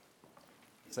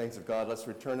Saints of God, let's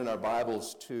return in our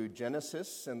Bibles to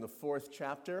Genesis in the 4th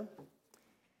chapter.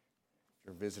 If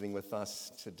you're visiting with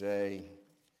us today,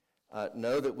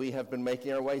 know that we have been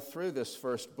making our way through this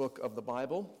first book of the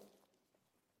Bible.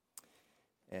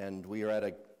 And we are at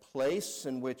a place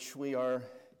in which we are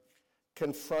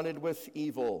confronted with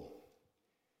evil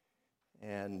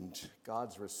and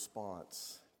God's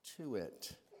response to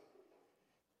it.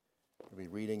 We'll be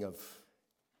reading of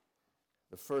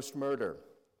the first murder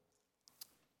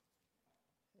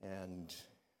and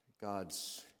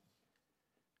God's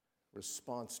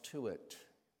response to it.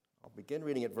 I'll begin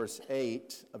reading at verse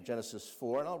 8 of Genesis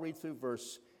 4, and I'll read through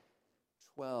verse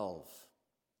 12.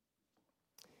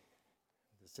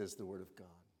 This is the word of God.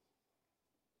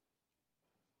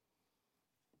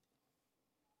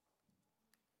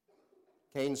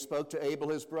 Cain spoke to Abel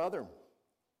his brother,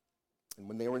 and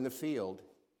when they were in the field,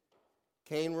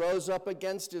 Cain rose up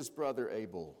against his brother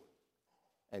Abel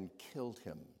and killed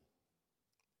him.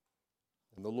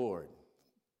 And the Lord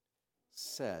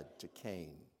said to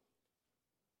Cain,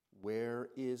 "Where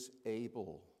is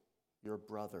Abel, your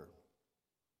brother?"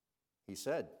 He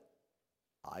said,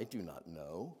 "I do not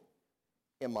know.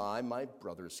 Am I my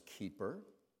brother's keeper?"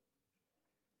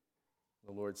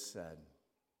 The Lord said,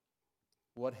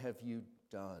 "What have you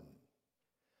done?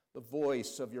 The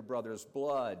voice of your brother's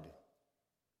blood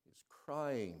is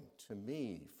crying to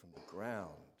me from the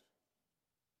ground.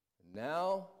 And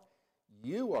now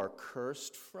you are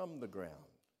cursed from the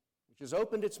ground, which has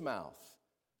opened its mouth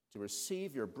to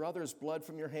receive your brother's blood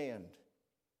from your hand.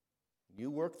 You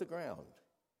work the ground.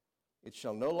 It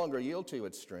shall no longer yield to you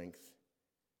its strength.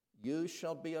 You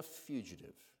shall be a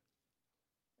fugitive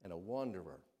and a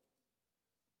wanderer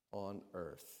on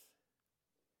earth."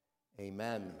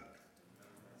 Amen.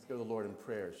 Let's go to the Lord in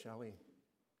prayer, shall we?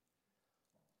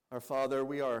 Our Father,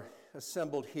 we are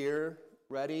assembled here,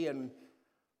 ready and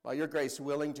by your grace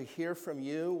willing to hear from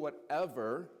you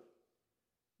whatever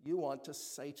you want to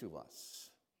say to us,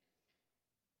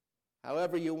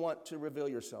 however you want to reveal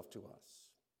yourself to us.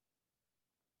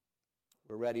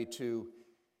 We're ready to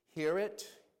hear it,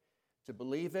 to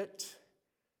believe it,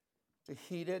 to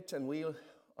heed it, and we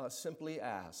simply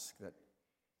ask that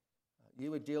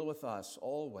you would deal with us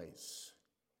always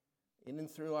in and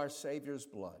through our Savior's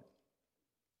blood,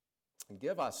 and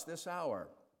give us this hour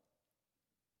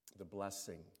the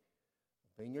blessing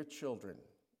of being your children.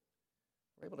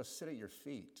 We're able to sit at your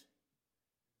feet,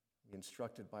 be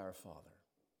instructed by our Father.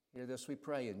 Hear this, we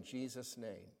pray in Jesus'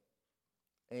 name.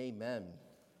 Amen.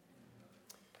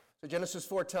 So Genesis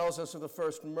 4 tells us of the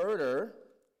first murder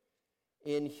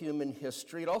in human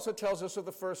history. It also tells us of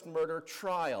the first murder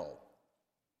trial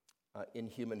in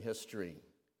human history.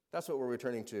 That's what we're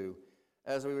returning to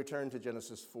as we return to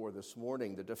Genesis 4 this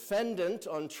morning. The defendant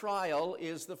on trial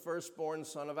is the firstborn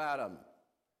son of Adam.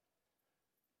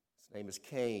 His name is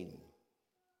Cain.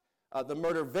 The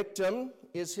murder victim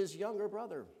is his younger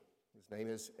brother. His name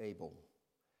is Abel.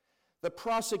 The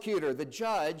prosecutor, the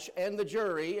judge, and the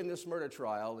jury in this murder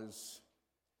trial is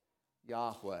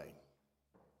Yahweh,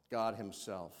 God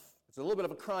himself. It's a little bit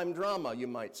of a crime drama, you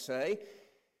might say.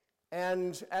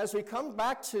 And as we come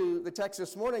back to the text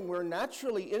this morning, we're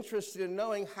naturally interested in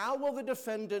knowing, how will the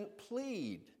defendant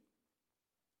plead?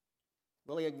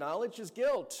 Will he acknowledge his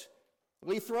guilt?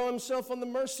 Will he throw himself on the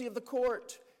mercy of the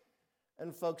court?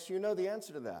 And folks, you know the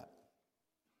answer to that.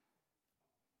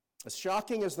 As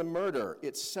shocking as the murder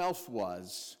itself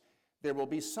was, there will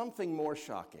be something more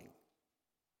shocking.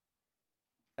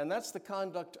 And that's the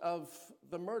conduct of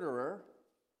the murderer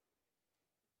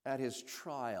at his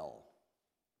trial.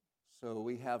 So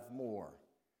we have more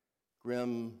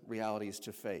grim realities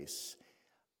to face,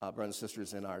 brothers and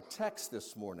sisters, in our text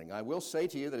this morning. I will say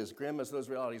to you that as grim as those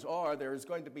realities are, there is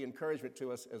going to be encouragement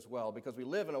to us as well, because we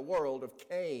live in a world of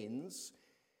Cains,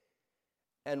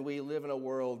 and we live in a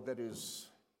world that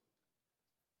is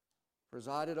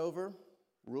presided over,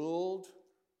 ruled,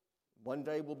 one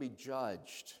day will be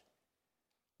judged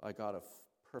by God of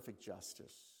perfect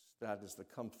justice. That is the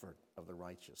comfort of the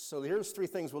righteous. So here's three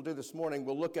things we'll do this morning.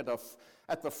 We'll look at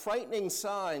the frightening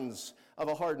signs of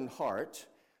a hardened heart.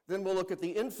 Then we'll look at the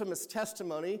infamous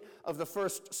testimony of the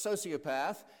first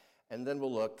sociopath. And then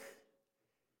we'll look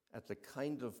at the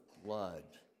kind of blood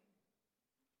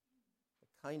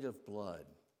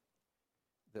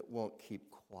that won't keep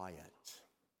quiet.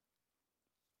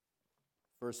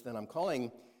 First, then, I'm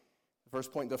calling the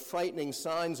first point the frightening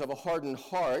signs of a hardened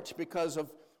heart because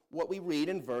of what we read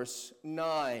in verse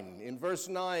 9. In verse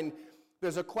 9,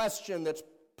 there's a question that's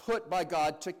put by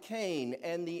God to Cain,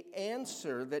 and the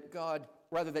answer that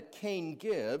Cain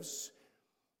gives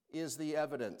is the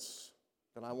evidence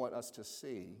that I want us to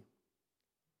see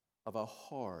of a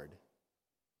hard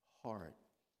heart.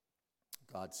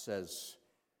 God says,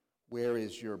 "Where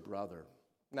is your brother?"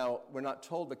 Now, we're not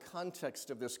told the context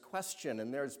of this question,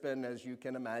 and there's been, as you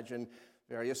can imagine,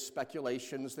 various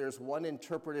speculations. There's one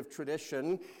interpretive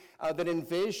tradition that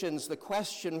envisions the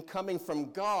question coming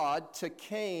from God to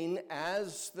Cain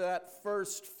as that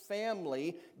first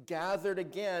family gathered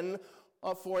again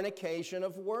for an occasion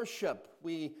of worship.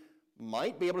 We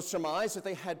might be able to surmise that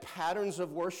they had patterns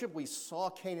of worship. We saw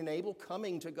Cain and Abel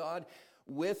coming to God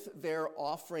with their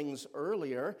offerings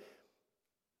earlier.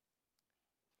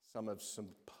 Some have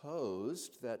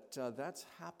supposed that that's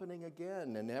happening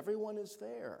again, and everyone is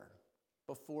there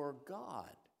before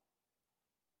God.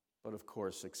 But of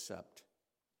course, except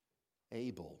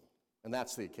Abel. And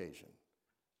that's the occasion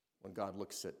when God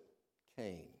looks at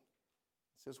Cain.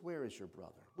 He says, "Where is your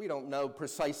brother?" We don't know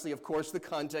precisely, of course, the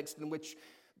context in which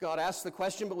God asked the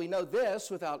question, but we know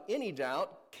this without any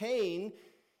doubt. Cain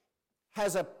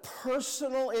has a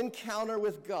personal encounter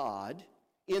with God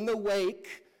in the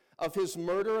wake of his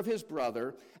murder of his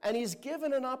brother, and he's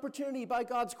given an opportunity by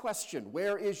God's question,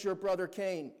 "Where is your brother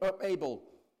Cain, or Abel?"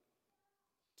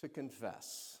 to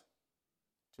confess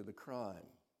to the crime.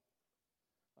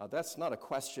 That's not a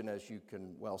question, as you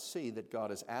can well see, that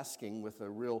God is asking with a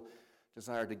real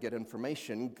desire to get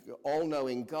information.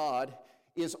 All-knowing God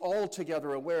is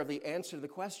altogether aware of the answer to the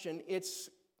question. It's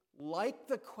like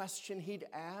the question he'd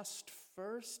asked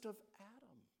first of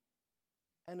Adam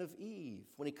and of Eve.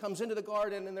 When he comes into the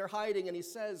garden and they're hiding and he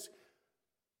says,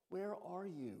 "Where are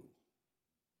you?"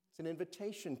 It's an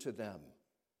invitation to them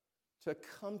to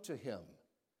come to him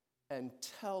and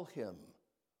tell him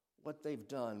what they've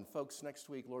done. Folks, next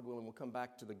week, Lord willing, we'll come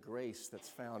back to the grace that's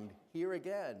found here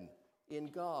again in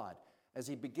God as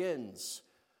he begins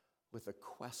with a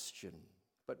question.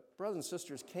 But brothers and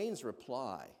sisters, Cain's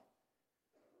reply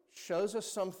shows us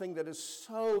something that is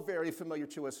so very familiar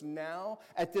to us now.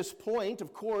 At this point,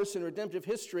 of course, in redemptive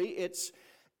history, it's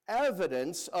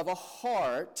evidence of a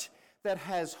heart that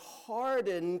has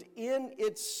hardened in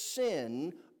its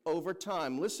sin over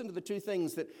time. Listen to the two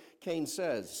things that Cain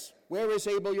says. "Where is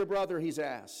Abel, your brother?" he's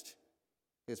asked.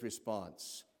 His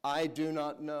response, "I do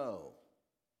not know.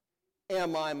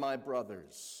 Am I my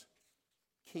brother's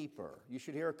keeper?" You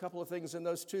should hear a couple of things in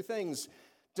those two things: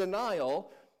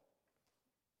 denial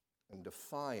and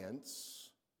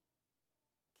defiance.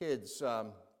 Kids,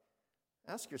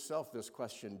 ask yourself this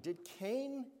question. Did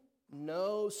Cain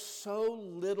know so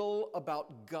little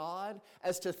about God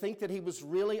as to think that he was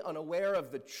really unaware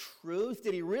of the truth?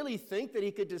 Did he really think that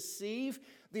he could deceive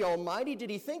the Almighty? Did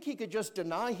he think he could just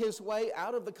deny his way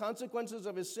out of the consequences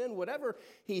of his sin? Whatever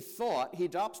he thought, he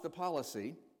adopts the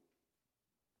policy.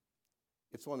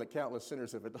 It's one that countless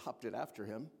sinners have adopted after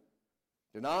him.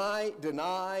 Deny,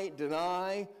 deny,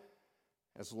 deny,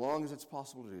 as long as it's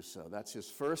possible to do so. That's his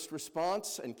first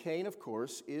response. And Cain, of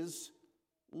course, is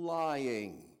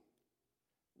lying.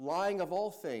 Lying of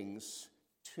all things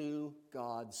to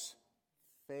God's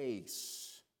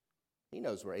face. He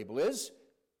knows where Abel is.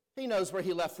 He knows where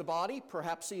he left the body,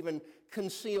 perhaps even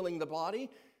concealing the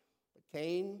body. But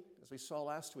Cain, as we saw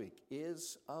last week,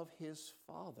 is of his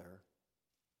father,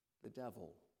 the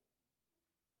devil,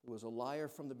 who was a liar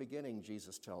from the beginning,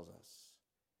 Jesus tells us.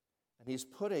 And he's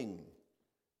putting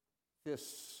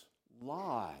this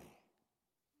lie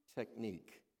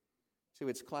technique to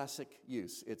its classic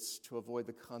use. It's to avoid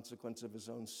the consequence of his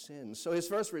own sin. So his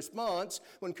first response,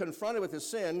 when confronted with his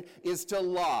sin, is to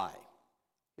lie.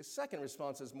 His second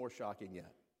response is more shocking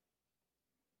yet.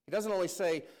 He doesn't only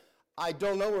say, "I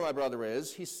don't know where my brother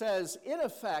is." He says, in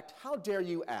effect, "How dare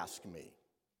you ask me?"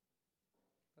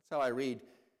 That's how I read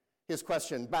his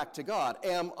question back to God.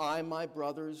 Am I my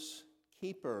brother's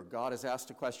keeper? God has asked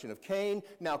a question of Cain.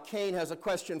 Now Cain has a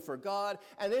question for God,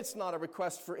 and it's not a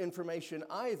request for information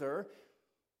either.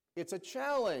 It's a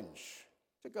challenge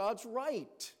to God's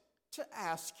right to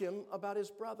ask him about his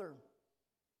brother.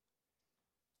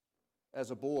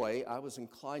 As a boy, I was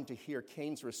inclined to hear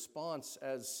Cain's response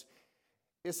as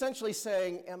essentially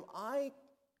saying, "Am I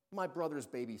my brother's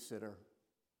babysitter?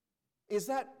 Is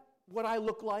that what I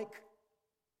look like?"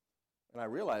 And I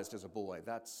realized as a boy,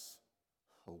 that's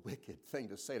a wicked thing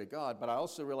to say to God, but I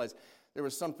also realized there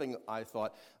was something, I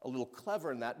thought, a little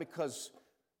clever in that, because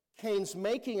Cain's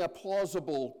making a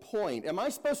plausible point. Am I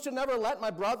supposed to never let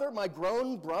my brother, my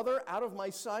grown brother, out of my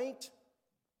sight?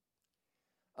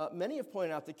 Many have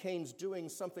pointed out that Cain's doing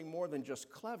something more than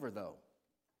just clever, though.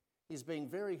 He's being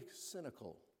very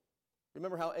cynical.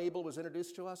 Remember how Abel was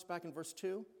introduced to us back in verse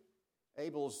 2?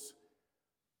 Abel's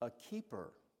a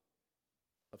keeper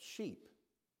of sheep.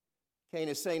 Cain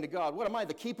is saying to God, "What am I,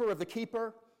 the keeper of the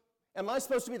keeper? Am I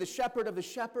supposed to be the shepherd of the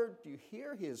shepherd?" Do you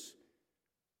hear his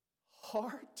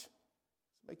heart?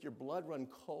 make your blood run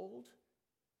cold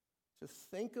to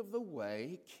think of the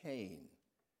way Cain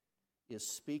is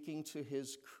speaking to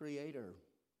his Creator.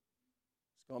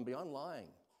 It's gone beyond lying.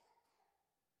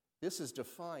 This is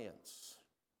defiance.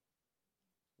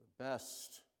 The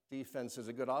best defense is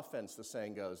a good offense, the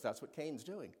saying goes. That's what Cain's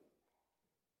doing.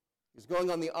 He's going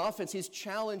on the offense. He's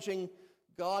challenging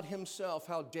God himself.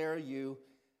 How dare you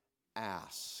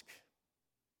ask?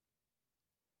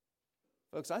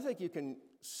 Folks, I think you can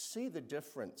see the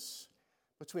difference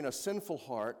between a sinful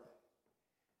heart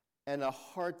and a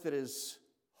heart that is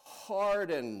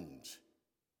hardened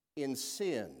in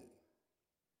sin.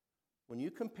 When you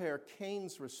compare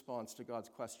Cain's response to God's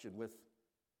question with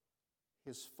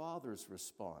his father's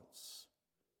response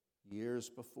years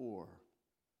before.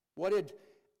 What did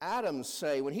Adam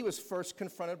say when he was first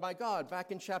confronted by God? Back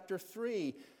in chapter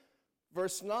 3,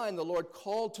 verse 9, the Lord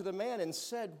called to the man and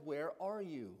said, "Where are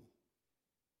you?"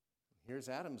 Here's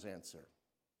Adam's answer.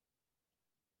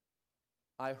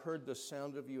 "I heard the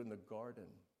sound of you in the garden,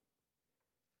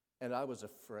 and I was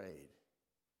afraid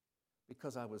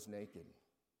because I was naked,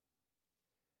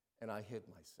 and I hid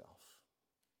myself."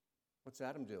 What's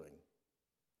Adam doing?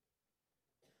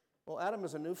 Well, Adam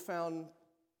is a newfound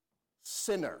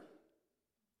sinner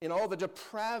in all the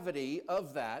depravity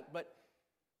of that, but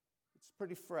it's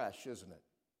pretty fresh, isn't it?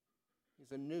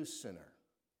 He's a new sinner.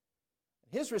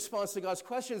 His response to God's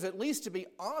question is at least to be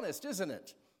honest, isn't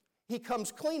it? He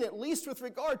comes clean, at least with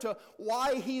regard to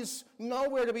why he's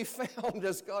nowhere to be found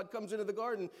as God comes into the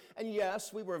garden. And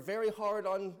yes, we were very hard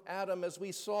on Adam, as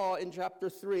we saw in chapter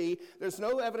 3. There's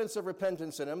no evidence of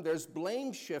repentance in him. There's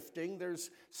blame shifting. There's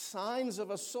signs of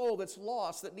a soul that's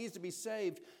lost, that needs to be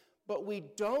saved. But we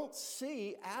don't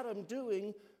see Adam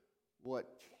doing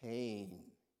what Cain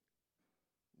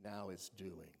now is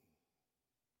doing.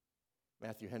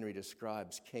 Matthew Henry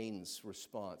describes Cain's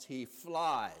response. He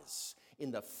flies in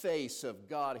the face of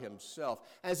God himself,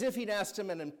 as if he'd asked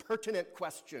him an impertinent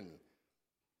question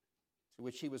to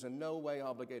which he was in no way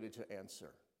obligated to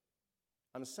answer.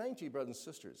 I'm saying to you, brothers and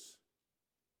sisters,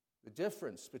 the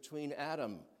difference between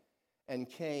Adam and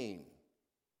Cain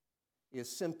is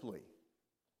simply,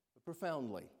 but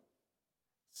profoundly,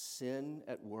 sin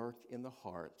at work in the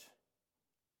heart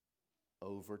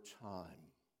over time.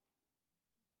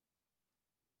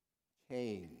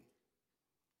 Cain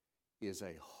is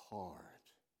a hard-hearted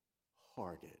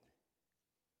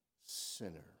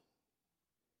sinner.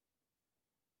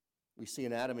 We see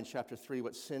in Adam in chapter 3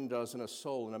 what sin does in a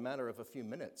soul in a matter of a few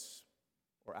minutes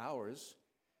or hours.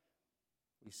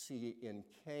 We see in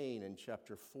Cain in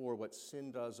chapter 4 what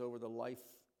sin does over the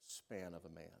lifespan of a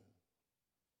man.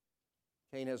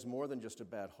 Cain has more than just a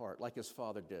bad heart, like his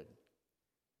father did.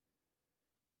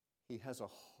 He has a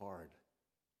hard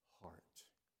heart.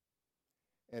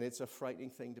 And it's a frightening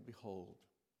thing to behold.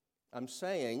 I'm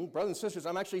saying, brothers and sisters,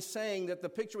 I'm actually saying that the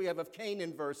picture we have of Cain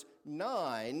in verse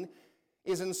 9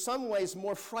 is in some ways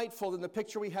more frightful than the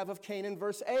picture we have of Cain in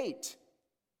verse 8.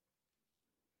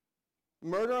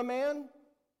 Murder a man?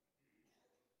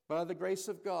 By the grace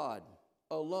of God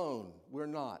alone, we're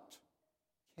not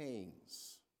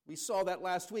Cains. We saw that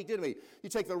last week, didn't we? You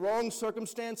take the wrong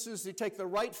circumstances, you take the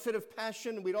right fit of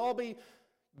passion, we'd all be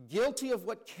guilty of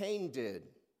what Cain did.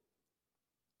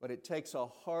 But it takes a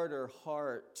harder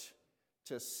heart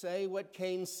to say what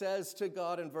Cain says to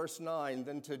God in verse 9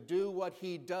 than to do what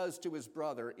he does to his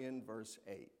brother in verse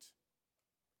 8.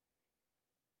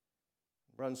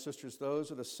 Brothers and sisters,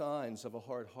 those are the signs of a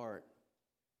hard heart.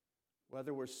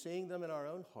 Whether we're seeing them in our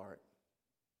own heart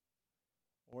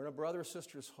or in a brother or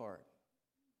sister's heart,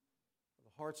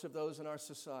 the hearts of those in our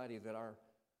society that are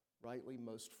rightly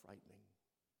most frightening.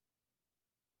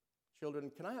 Children,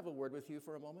 can I have a word with you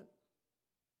for a moment?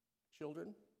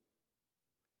 Children?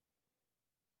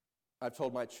 I've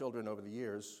told my children over the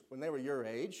years, when they were your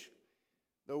age,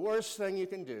 the worst thing you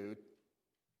can do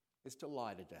is to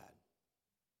lie to Dad.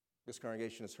 This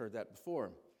congregation has heard that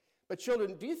before. But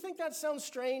children, do you think that sounds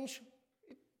strange?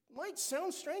 It might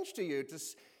sound strange to you to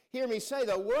hear me say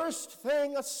the worst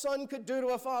thing a son could do to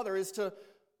a father is to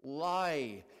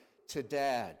lie to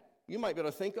Dad. You might be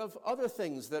able to think of other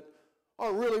things that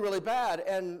are really, really bad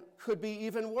and could be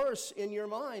even worse in your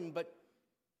mind. But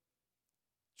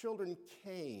children,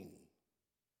 Cain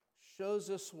shows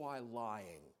us why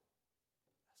lying,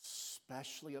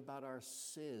 especially about our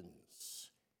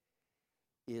sins,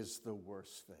 is the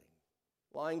worst thing.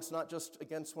 Lying's not just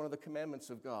against one of the commandments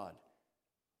of God.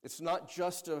 It's not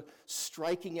just a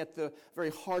striking at the very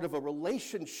heart of a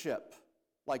relationship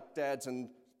like dads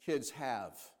and kids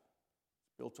have,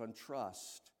 built on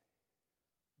trust.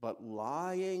 But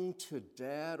lying to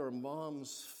Dad or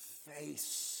Mom's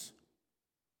face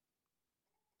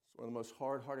is one of the most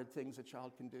hard-hearted things a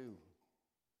child can do.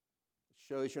 It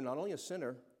shows you're not only a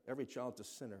sinner, every child's a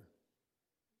sinner,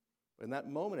 but in that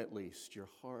moment at least, your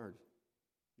heart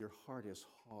is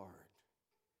hard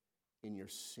in your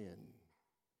sin.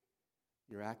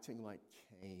 You're acting like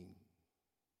Cain.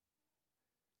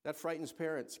 That frightens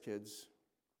parents, kids.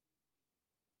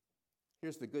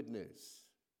 Here's the good news.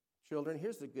 Children,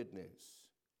 here's the good news.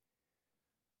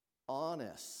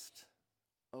 Honest,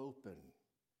 open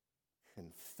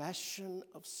confession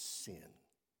of sin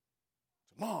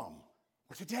to mom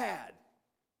or to dad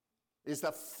is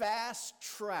the fast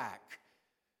track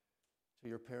to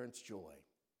your parents' joy.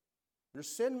 Your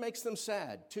sin makes them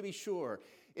sad, to be sure.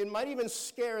 It might even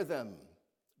scare them,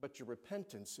 but your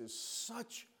repentance is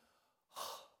such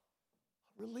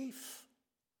relief.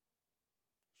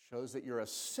 Shows that you're a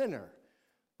sinner,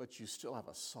 but you still have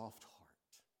a soft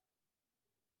heart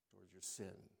towards your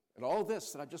sin. And all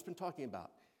this that I've just been talking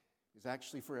about is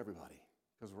actually for everybody,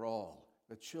 because we're all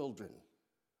the children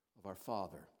of our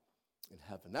Father in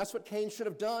heaven. That's what Cain should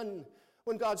have done.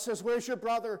 When God says, "Where's your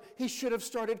brother?" he should have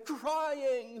started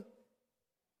crying.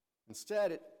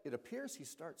 Instead, it appears he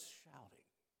starts shouting.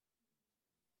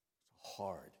 He's a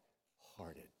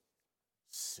hard-hearted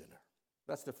sinner.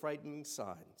 That's the frightening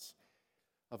signs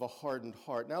of a hardened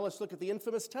heart. Now let's look at the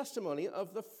infamous testimony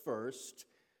of the first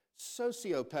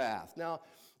sociopath. Now,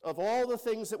 of all the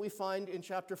things that we find in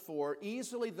chapter 4,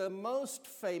 easily the most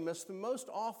famous, the most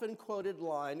often quoted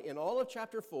line in all of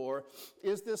chapter 4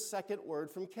 is this second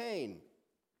word from Cain.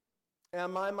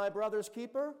 Am I my brother's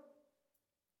keeper?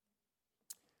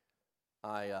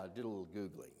 I did a little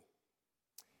Googling.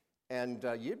 And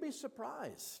you'd be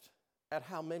surprised at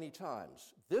how many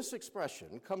times this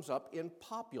expression comes up in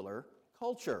popular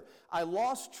culture. I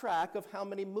lost track of how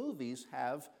many movies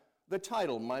have the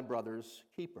title, My Brother's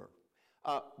Keeper.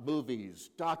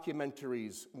 Movies,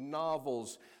 documentaries,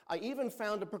 novels. I even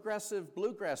found a progressive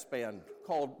bluegrass band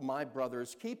called My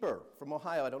Brother's Keeper from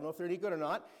Ohio. I don't know if they're any good or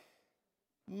not.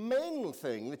 Main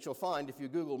thing that you'll find if you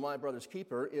Google My Brother's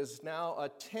Keeper is now a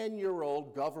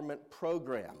 10-year-old government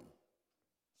program,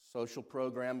 social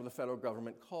program of the federal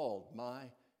government called My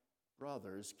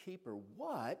Brother's Keeper.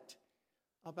 What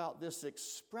about this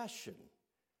expression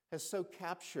has so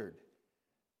captured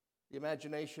the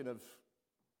imagination of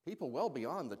people well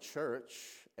beyond the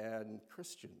church and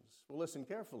Christians? Well, listen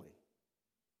carefully.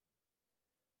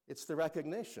 It's the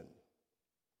recognition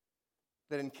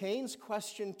that in Cain's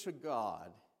question to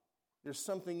God, there's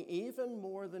something even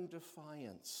more than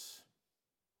defiance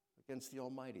against the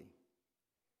Almighty.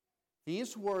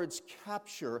 These words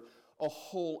capture a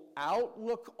whole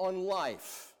outlook on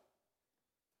life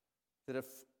that, if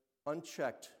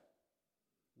unchecked,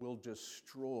 will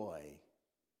destroy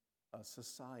a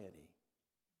society.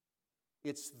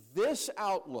 It's this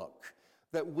outlook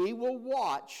that we will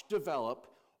watch develop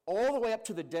all the way up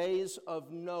to the days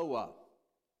of Noah,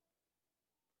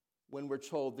 when we're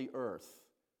told the earth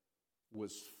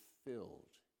was filled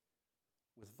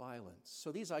with violence.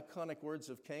 So these iconic words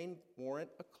of Cain warrant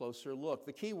a closer look.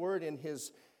 The key word in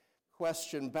his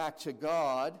question back to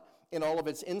God, in all of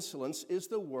its insolence, is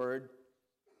the word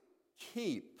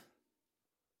keep.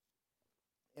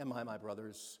 Am I my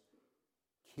brother's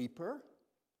keeper?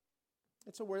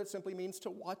 It's a word that simply means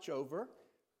to watch over,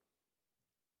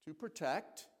 to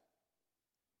protect,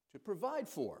 to provide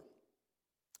for.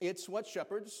 It's what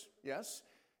shepherds, yes,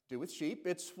 do with sheep.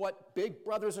 It's what big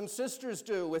brothers and sisters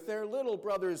do with their little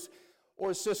brothers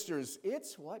or sisters.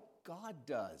 It's what God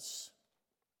does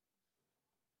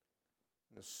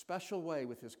in a special way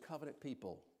with his covenant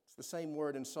people. It's the same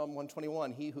word in Psalm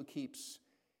 121. He who keeps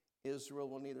Israel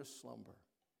will neither slumber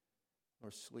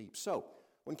nor sleep. So,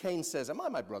 when Cain says, am I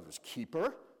my brother's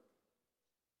keeper?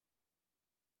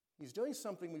 He's doing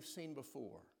something we've seen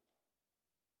before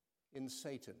in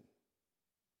Satan.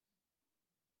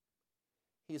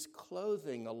 He's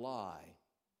clothing a lie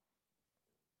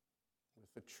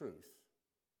with the truth.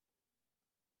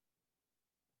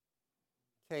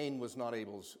 Cain was not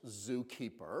Abel's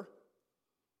zookeeper.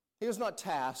 He was not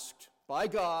tasked by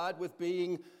God with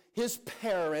being his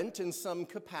parent in some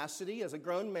capacity as a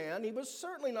grown man. He was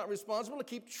certainly not responsible to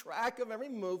keep track of every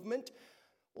movement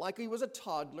like he was a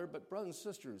toddler. But brothers and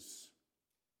sisters,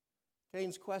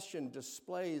 Cain's question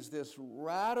displays this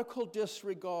radical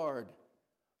disregard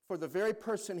for the very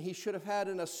person he should have had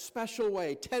in a special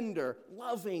way, tender,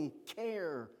 loving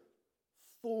care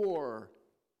for.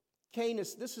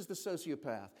 This is the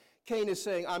sociopath. Cain is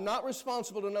saying, I'm not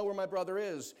responsible to know where my brother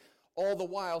is. All the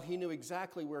while, he knew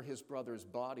exactly where his brother's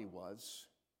body was.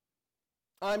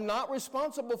 I'm not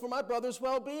responsible for my brother's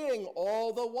well-being.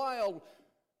 All the while,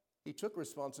 he took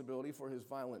responsibility for his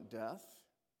violent death.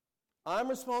 I'm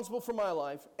responsible for my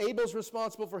life. Abel's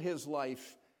responsible for his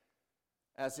life,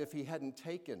 as if he hadn't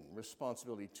taken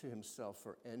responsibility to himself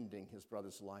for ending his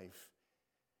brother's life.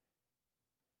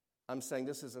 I'm saying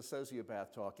this is a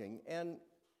sociopath talking, and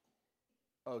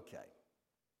okay.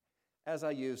 As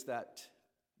I use that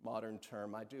modern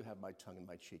term, I do have my tongue in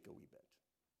my cheek a wee bit.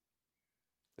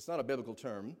 It's not a biblical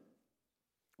term.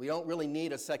 We don't really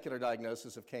need a secular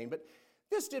diagnosis of Cain, but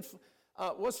this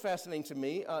was fascinating to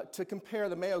me to compare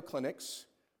the Mayo Clinic's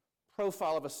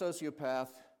profile of a sociopath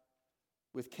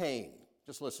with Cain.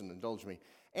 Just listen, indulge me.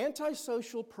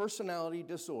 Antisocial personality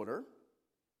disorder,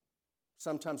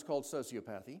 sometimes called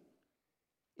sociopathy,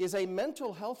 is a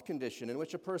mental health condition in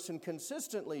which a person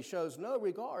consistently shows no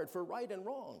regard for right and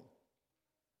wrong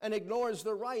and ignores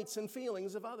the rights and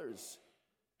feelings of others.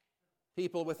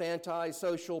 People with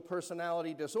antisocial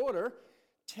personality disorder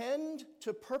tend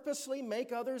to purposely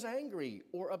make others angry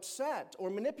or upset or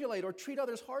manipulate or treat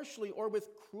others harshly or with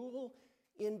cruel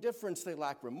indifference. They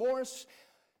lack remorse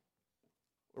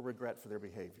or regret for their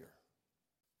behavior.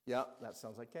 Yeah, that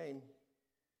sounds like Cain.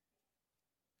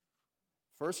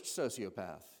 First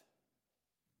sociopath.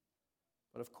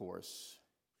 But of course,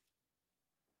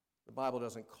 the Bible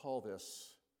doesn't call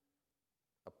this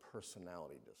a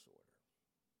personality disorder.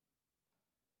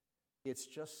 It's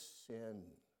just sin.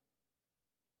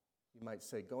 You might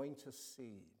say, going to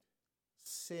seed.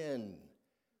 Sin,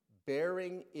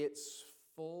 bearing its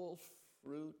full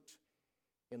fruit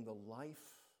in the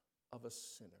life of a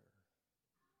sinner.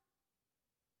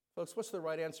 Folks, what's the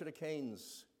right answer to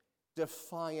Cain's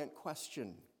defiant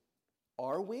question?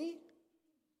 Are we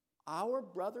our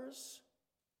brother's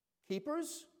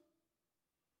keepers?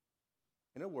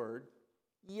 In a word,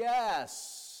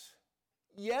 yes.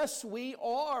 Yes, we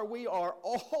are. We are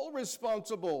all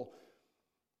responsible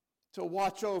to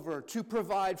watch over, to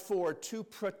provide for, to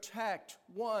protect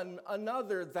one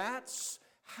another. That's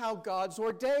how God's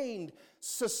ordained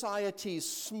societies,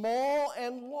 small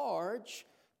and large,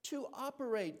 to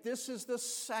operate. This is the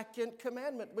second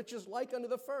commandment, which is like unto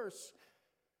the first.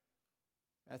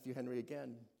 Matthew Henry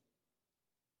again.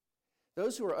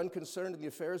 Those who are unconcerned in the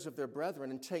affairs of their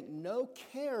brethren and take no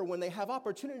care when they have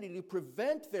opportunity to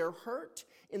prevent their hurt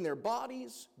in their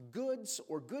bodies, goods,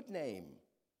 or good name,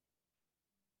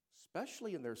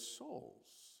 especially in their souls,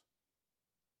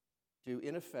 do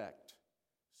in effect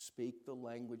speak the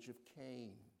language of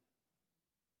Cain.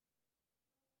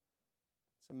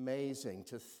 It's amazing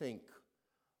to think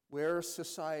where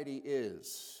society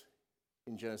is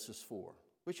in Genesis 4,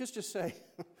 which is to say,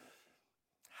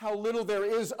 how little there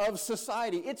is of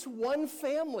society. It's one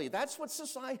family. That's what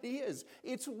society is.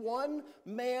 It's one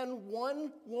man,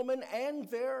 one woman, and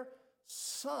their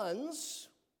sons,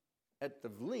 at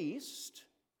the least.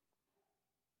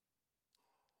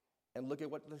 And look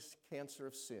at what this cancer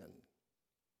of sin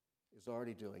is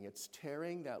already doing. It's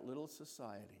tearing that little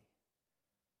society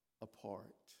apart.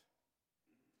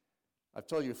 I've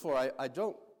told you before, I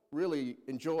don't really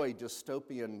enjoy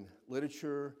dystopian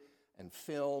literature and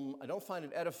film. I don't find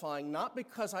it edifying, not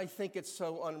because I think it's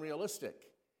so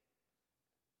unrealistic.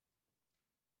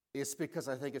 It's because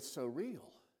I think it's so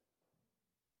real.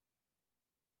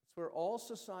 It's where all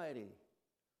society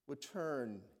would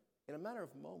turn in a matter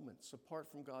of moments apart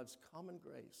from God's common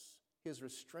grace, his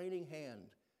restraining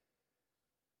hand,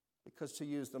 because to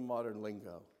use the modern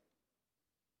lingo,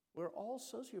 we're all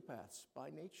sociopaths by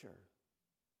nature.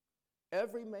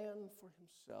 Every man for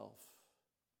himself.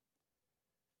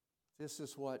 This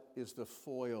is what is the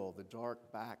foil, the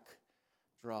dark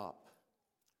backdrop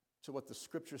to what the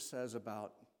Scripture says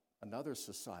about another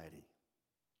society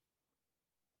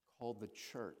called the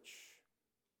church.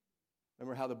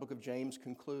 Remember how the book of James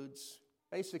concludes?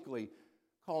 Basically,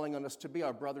 calling on us to be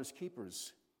our brother's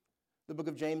keepers. The book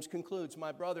of James concludes,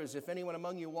 "My brothers, if anyone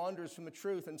among you wanders from the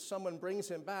truth and someone brings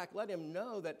him back, let him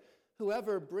know that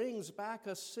whoever brings back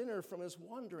a sinner from his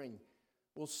wandering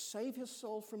will save his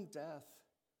soul from death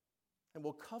and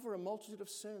will cover a multitude of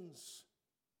sins."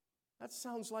 That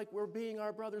sounds like we're being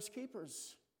our brother's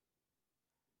keepers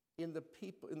in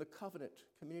the covenant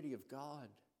community of God.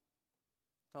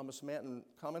 Thomas Manton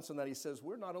comments on that. He says,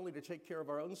 we're not only to take care of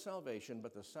our own salvation,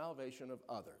 but the salvation of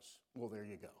others. Well, there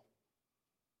you go.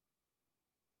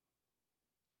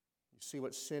 You see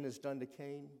what sin has done to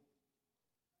Cain?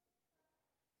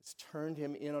 It's turned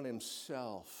him in on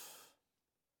himself.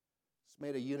 It's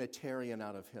made a Unitarian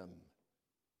out of him.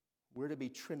 We're to be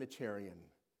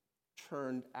Trinitarian,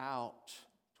 turned out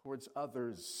towards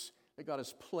others that God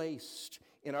has placed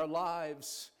in our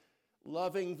lives,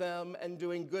 loving them and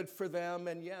doing good for them,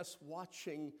 and yes,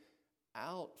 watching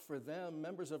out for them.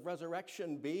 Members of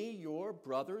Resurrection, be your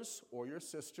brothers or your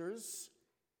sisters'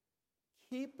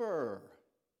 keeper.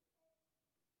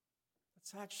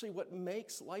 That's actually what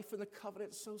makes life in the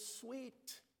covenant so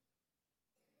sweet.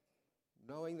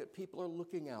 Knowing that people are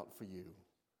looking out for you,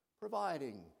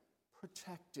 providing,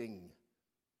 protecting,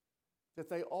 that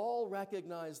they all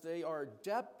recognize they are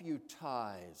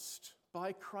deputized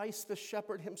by Christ the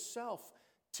shepherd himself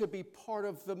to be part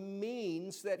of the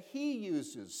means that he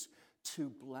uses to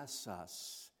bless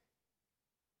us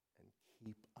and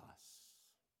keep us.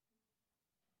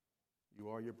 You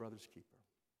are your brother's keeper.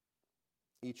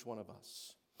 Each one of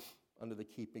us under the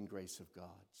keeping grace of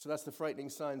God. So that's the frightening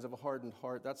signs of a hardened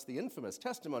heart. That's the infamous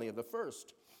testimony of the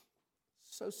first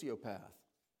sociopath.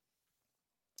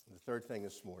 And the third thing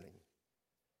this morning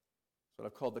is what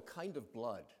I've called the kind of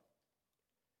blood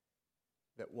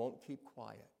that won't keep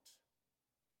quiet.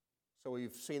 So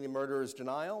we've seen the murderer's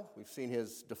denial, we've seen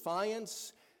his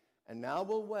defiance, and now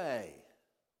we'll weigh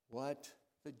what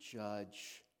the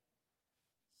judge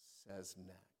says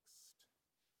next.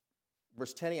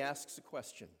 Verse 10, he asks a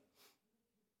question.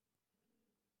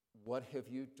 What have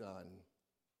you done?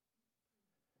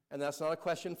 And that's not a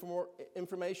question for more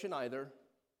information either.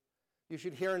 You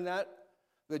should hear in that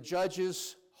the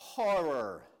judge's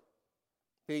horror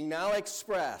being now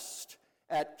expressed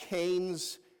at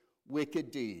Cain's wicked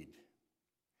deed.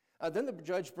 Then the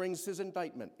judge brings his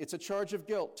indictment. It's a charge of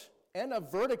guilt and a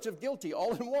verdict of guilty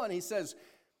all in one. He says,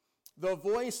 the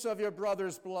voice of your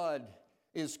brother's blood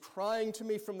is crying to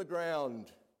me from the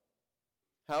ground.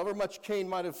 However much Cain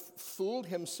might have fooled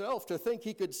himself to think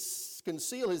he could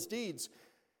conceal his deeds,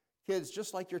 kids,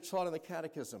 just like you're taught in the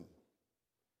catechism,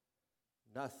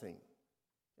 nothing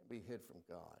can be hid from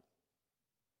God.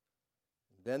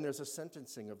 Then there's a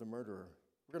sentencing of the murderer.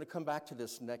 We're going to come back to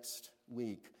this next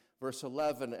week. Verse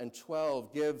 11 and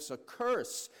 12 gives a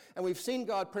curse. And we've seen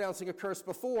God pronouncing a curse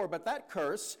before, but that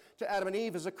curse to Adam and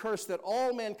Eve is a curse that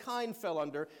all mankind fell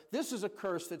under. This is a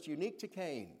curse that's unique to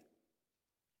Cain.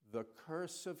 The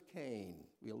curse of Cain.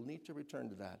 We'll need to return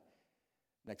to that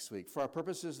next week. For our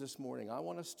purposes this morning, I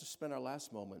want us to spend our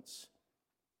last moments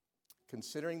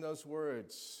considering those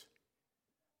words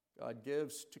God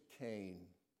gives to Cain.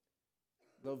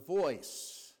 The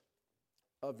voice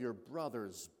of your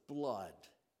brother's blood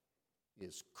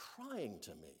is crying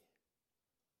to me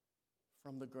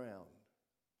from the ground.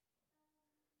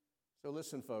 So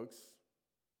listen, folks.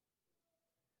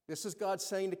 This is God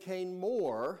saying to Cain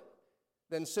more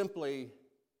than simply,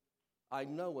 I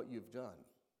know what you've done.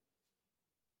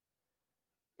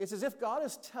 It's as if God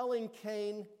is telling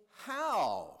Cain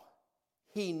how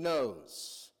he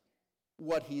knows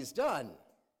what he's done.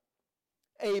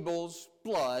 Abel's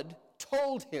blood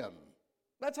told him.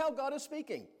 That's how God is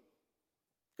speaking.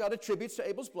 God attributes to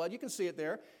Abel's blood, you can see it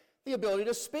there, the ability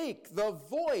to speak, the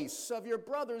voice of your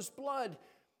brother's blood.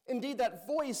 Indeed, that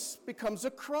voice becomes a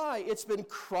cry. It's been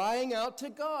crying out to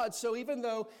God. So even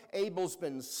though Abel's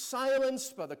been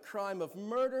silenced by the crime of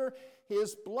murder,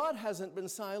 his blood hasn't been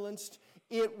silenced.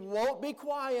 It won't be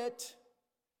quiet.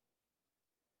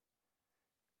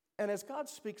 And as God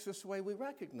speaks this way, we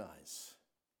recognize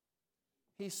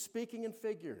he's speaking in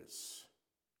figures,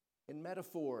 in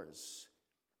metaphors.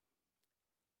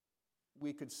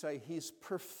 We could say he's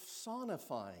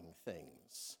personifying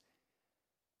things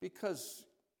because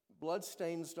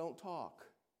bloodstains don't talk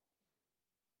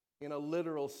in a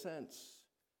literal sense.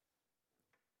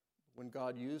 When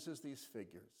God uses these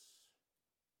figures,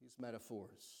 these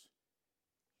metaphors,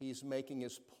 he's making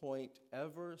his point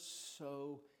ever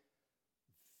so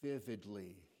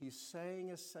vividly. He's saying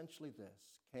essentially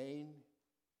this: Cain,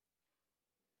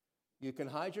 you can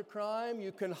hide your crime,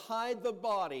 you can hide the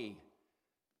body.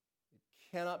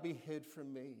 It cannot be hid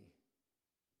from me.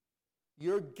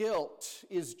 Your guilt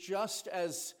is just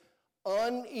as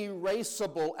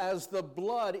unerasable as the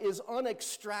blood is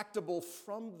unextractable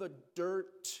from the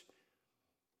dirt.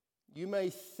 You may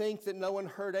think that no one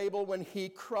heard Abel when he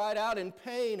cried out in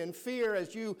pain and fear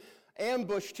as you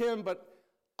ambushed him, but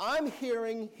I'm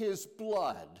hearing his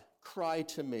blood cry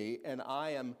to me, and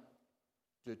I am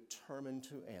determined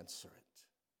to answer it.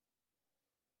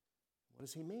 What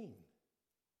does he mean?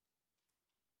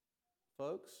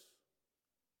 Folks,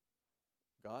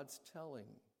 God's telling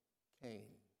Cain,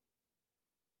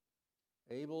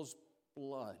 Abel's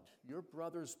blood, your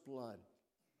brother's blood,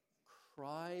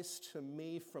 cries to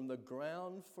me from the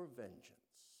ground for vengeance,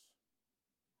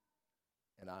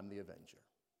 and I'm the avenger.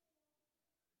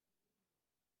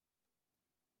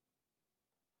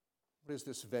 What is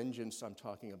this vengeance I'm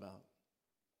talking about?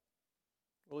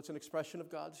 Well, it's an expression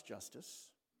of God's justice,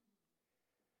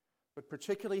 but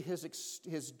particularly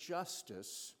his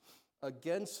justice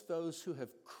against those who have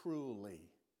cruelly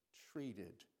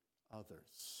treated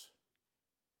others.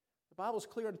 The Bible's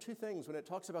clear on two things when it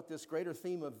talks about this greater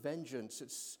theme of vengeance.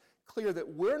 It's clear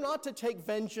that we're not to take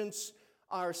vengeance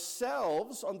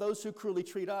ourselves on those who cruelly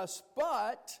treat us,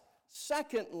 but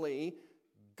secondly,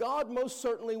 God most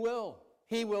certainly will.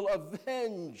 He will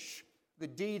avenge the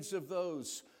deeds of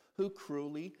those who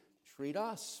cruelly treat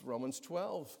us. Romans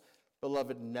 12,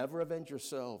 beloved, never avenge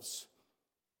yourselves,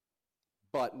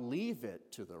 but leave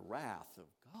it to the wrath of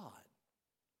God.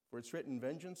 For it's written,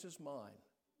 vengeance is mine,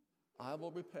 I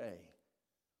will repay,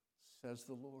 says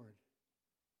the Lord.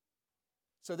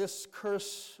 So this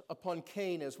curse upon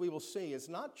Cain, as we will see, is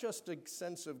not just a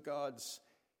sense of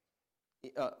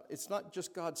it's not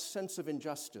just God's sense of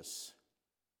injustice,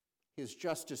 his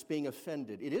justice being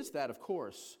offended. It is that, of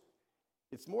course.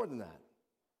 It's more than that.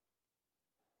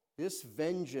 This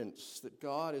vengeance that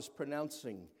God is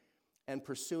pronouncing and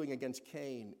pursuing against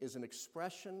Cain is an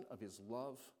expression of his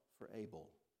love for Abel.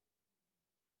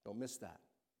 Don't miss that.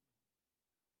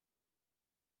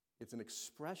 It's an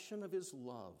expression of his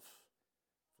love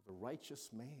for the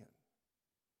righteous man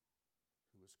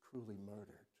who was cruelly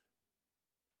murdered.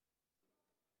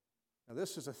 Now,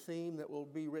 this is a theme that will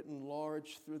be written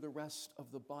large through the rest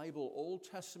of the Bible, Old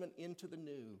Testament into the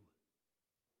New.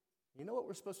 You know what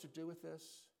we're supposed to do with this?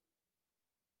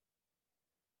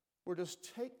 We're to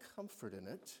take comfort in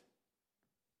it.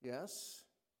 Yes.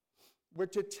 We're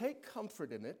to take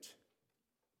comfort in it.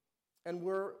 And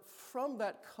we're, from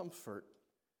that comfort,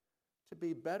 to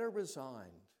be better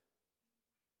resigned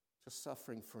to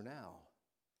suffering for now,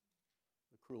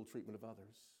 the cruel treatment of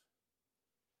others.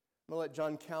 I'm going to let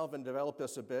John Calvin develop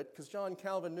this a bit, because John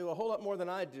Calvin knew a whole lot more than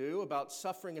I do about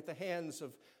suffering at the hands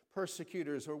of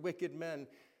persecutors or wicked men.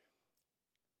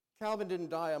 Calvin didn't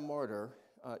die a martyr.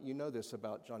 You know this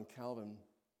about John Calvin.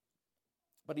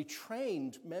 But he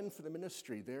trained men for the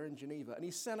ministry there in Geneva, and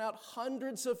he sent out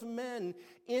hundreds of men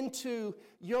into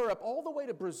Europe, all the way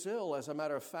to Brazil, as a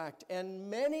matter of fact. And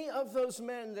many of those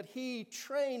men that he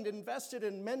trained, invested,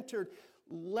 and mentored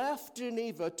left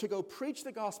Geneva to go preach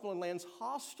the gospel in lands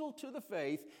hostile to the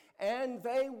faith, and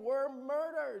they were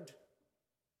murdered.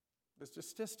 The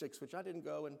statistics, which I didn't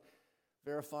go and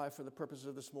verify for the purposes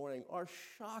of this morning, are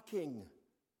shocking.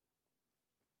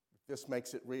 This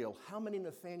makes it real. How many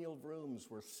Nathaniel Vrooms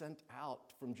were sent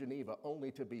out from Geneva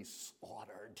only to be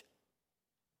slaughtered?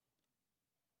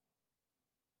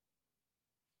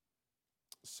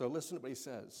 So listen to what he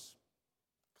says,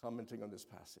 commenting on this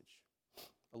passage.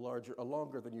 A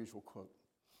longer than usual quote.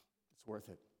 It's worth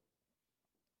it.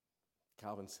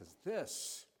 Calvin says,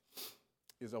 "This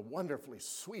is a wonderfully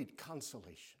sweet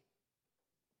consolation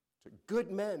to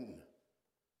good men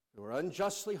who are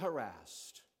unjustly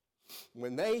harassed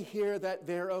when they hear that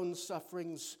their own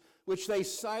sufferings, which they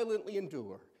silently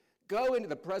endure, go into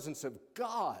the presence of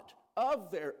God of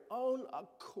their own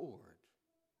accord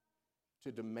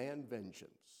to demand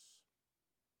vengeance.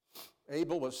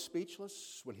 Abel was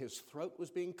speechless when his throat was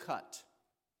being cut,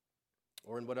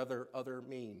 or in what other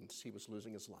means he was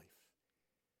losing his life.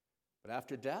 But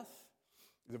after death,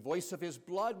 the voice of his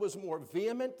blood was more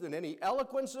vehement than any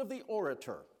eloquence of the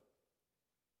orator.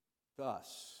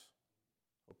 Thus,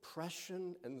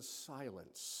 oppression and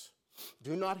silence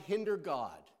do not hinder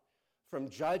God from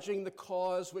judging the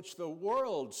cause which the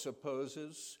world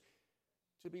supposes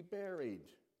to be buried.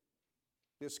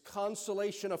 This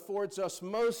consolation affords us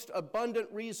most abundant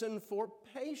reason for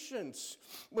patience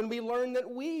when we learn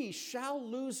that we shall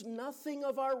lose nothing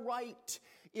of our right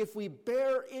if we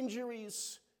bear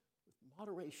injuries with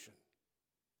moderation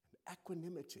and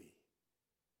equanimity.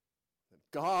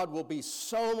 God will be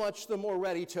so much the more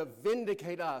ready to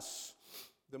vindicate us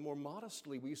the more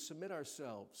modestly we submit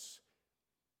ourselves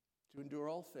to endure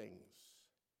all things,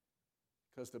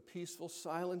 because the peaceful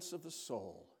silence of the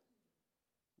soul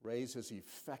raises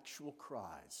effectual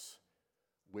cries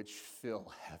which fill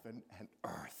heaven and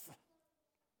earth."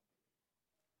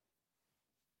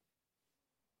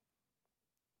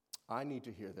 I need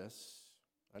to hear this.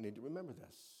 I need to remember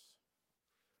this.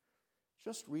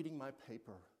 Just reading my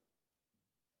paper.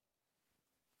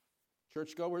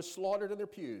 Churchgoers slaughtered in their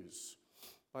pews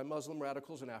by Muslim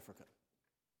radicals in Africa.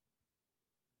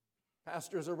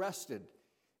 Pastors arrested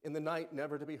in the night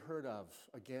never to be heard of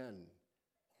again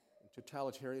in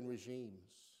totalitarian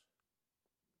regimes.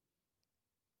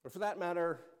 Or for that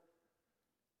matter,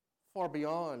 far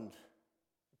beyond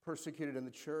persecuted in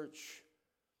the church,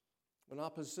 when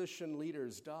opposition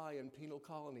leaders die in penal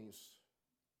colonies,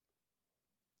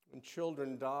 when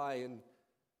children die in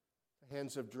the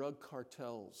hands of drug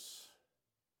cartels,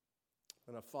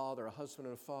 and a husband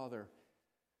and a father,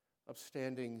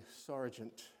 upstanding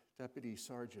sergeant, deputy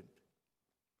sergeant,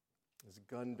 is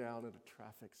gunned down at a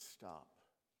traffic stop.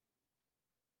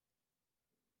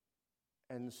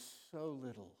 and so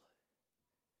little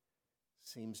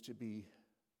seems to be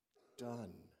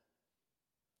done.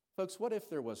 Folks, what if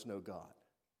there was no God?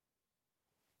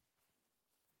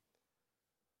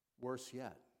 Worse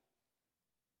yet,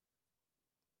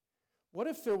 what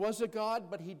if there was a God,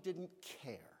 but he didn't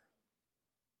care?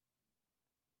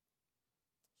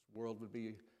 This world would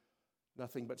be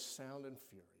nothing but sound and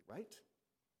fury, right?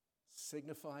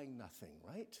 Signifying nothing,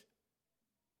 right?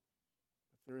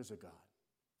 But there is a God.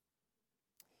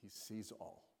 He sees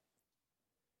all.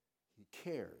 He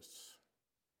cares.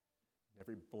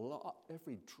 Every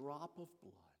drop of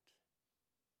blood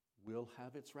will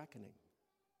have its reckoning.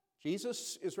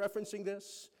 Jesus is referencing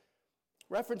this,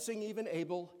 referencing even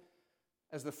Abel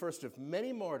as the first of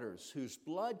many martyrs whose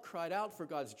blood cried out for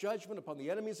God's judgment upon the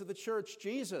enemies of the church.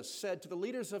 Jesus said to the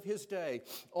leaders of his day,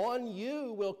 "On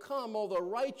you will come all the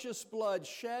righteous blood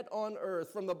shed on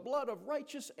earth, from the blood of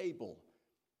righteous Abel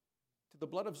to the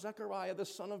blood of Zechariah the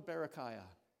son of Berechiah,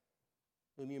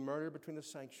 whom you murdered between the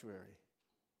sanctuary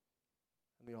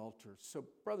and the altar." So,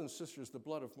 brothers and sisters, the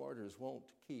blood of martyrs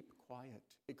won't keep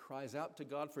quiet. It cries out to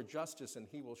God for justice, and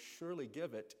he will surely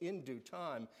give it in due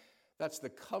time. That's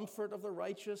the comfort of the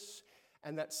righteous,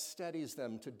 and that steadies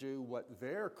them to do what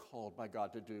they're called by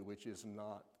God to do, which is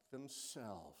not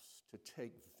themselves to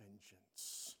take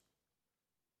vengeance,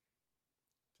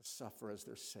 to suffer as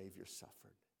their Savior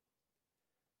suffered.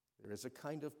 There is a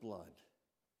kind of blood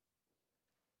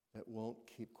that won't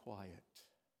keep quiet.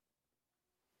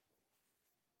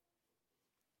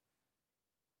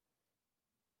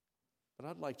 But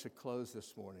I'd like to close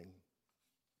this morning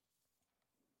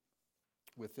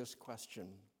with this question.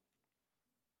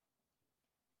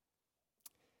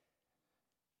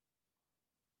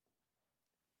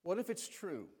 What if it's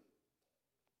true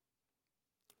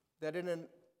that in an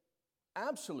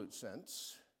absolute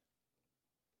sense,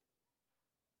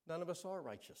 none of us are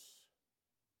righteous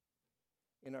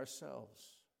in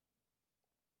ourselves?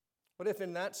 What if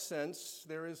in that sense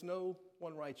there is no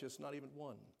one righteous, not even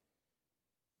one?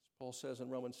 As Paul says in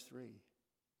Romans 3.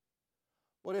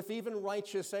 What if even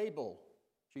righteous Abel,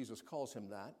 Jesus calls him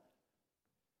that,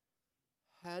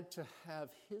 had to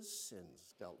have his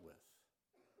sins dealt with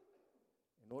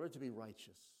in order to be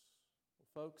righteous?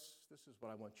 Well, folks, this is what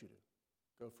I want you to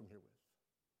go from here with.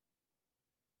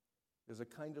 There's a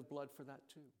kind of blood for that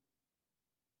too.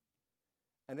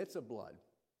 And it's a blood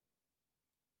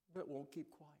that won't keep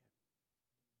quiet.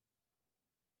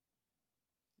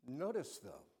 Notice,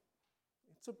 though,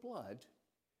 it's a blood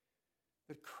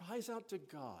that cries out to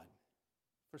God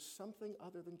for something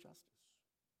other than justice.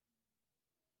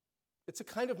 It's a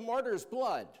kind of martyr's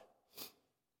blood,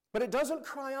 but it doesn't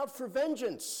cry out for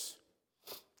vengeance.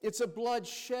 It's a blood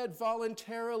shed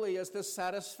voluntarily as the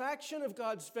satisfaction of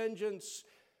God's vengeance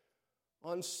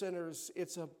on sinners.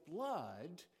 It's a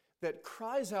blood that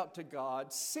cries out to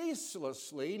God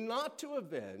ceaselessly, not to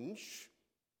avenge,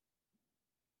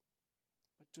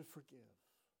 but to forgive.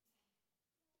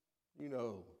 You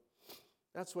know,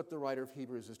 that's what the writer of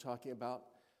Hebrews is talking about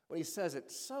when he says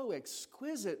it so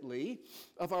exquisitely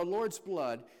of our Lord's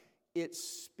blood. It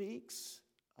speaks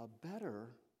a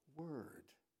better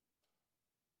word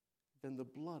than the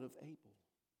blood of Abel.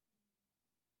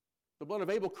 The blood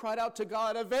of Abel cried out to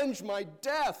God, "Avenge my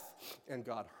death," and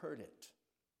God heard it.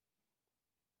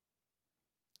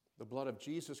 The blood of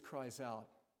Jesus cries out,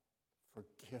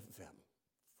 "Forgive them,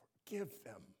 forgive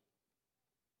them."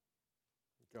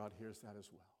 God hears that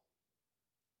as well.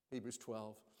 Hebrews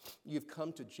 12, you've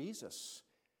come to Jesus,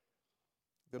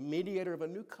 the mediator of a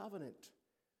new covenant,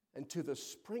 and to the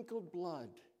sprinkled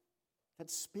blood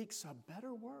that speaks a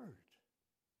better word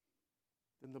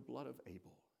than the blood of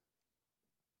Abel.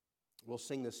 We'll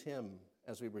sing this hymn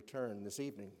as we return this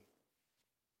evening.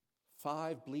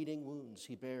 5 bleeding wounds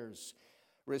he bears,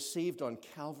 received on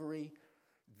Calvary.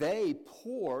 They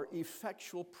pour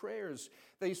effectual prayers.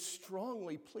 They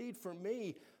strongly plead for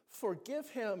me. Forgive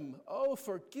him. Oh,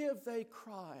 forgive, they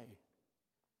cry.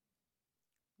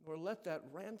 Nor let that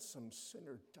ransomed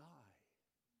sinner die.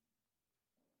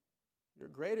 Your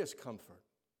greatest comfort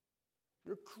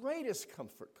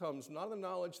comes not in the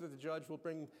knowledge that the judge will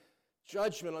bring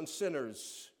judgment on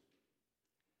sinners.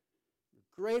 Your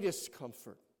greatest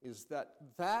comfort is that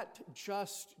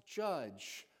just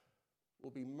judge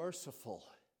will be merciful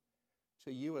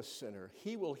to you, a sinner.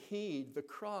 He will heed the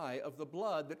cry of the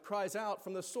blood that cries out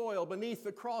from the soil beneath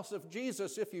the cross of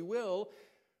Jesus, if you will,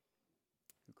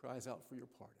 who cries out for your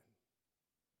pardon.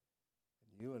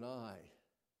 And you and I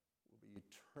will be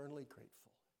eternally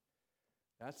grateful.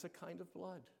 That's a kind of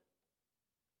blood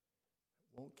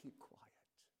that won't keep quiet.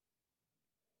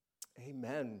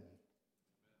 Amen.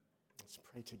 Let's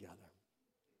pray together.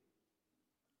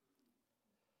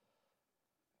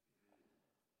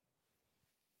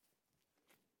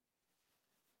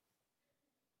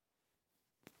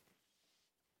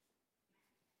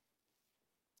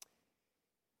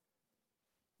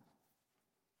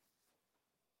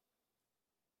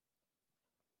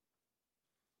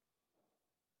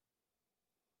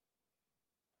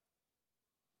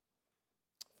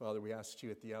 Father, we asked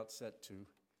you at the outset to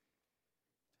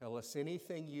tell us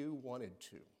anything you wanted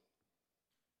to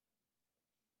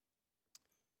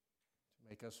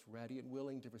make us ready and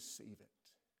willing to receive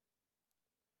it.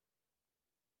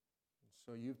 And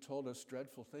so you've told us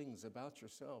dreadful things about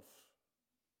yourself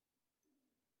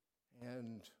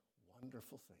and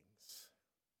wonderful things.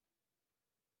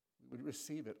 We would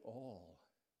receive it all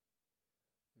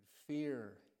with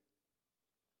fear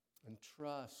and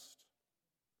trust,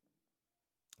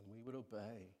 and we would obey,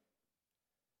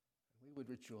 and we would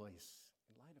rejoice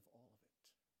in light of all of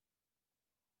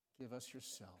it. Give us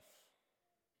yourself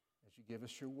as you give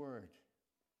us your word,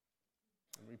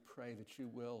 and we pray that you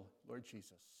will, Lord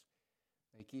Jesus,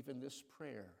 make even this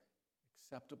prayer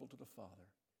acceptable to the Father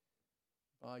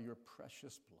by your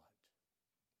precious blood.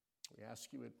 We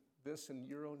ask you this in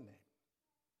your own name.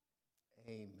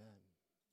 Amen.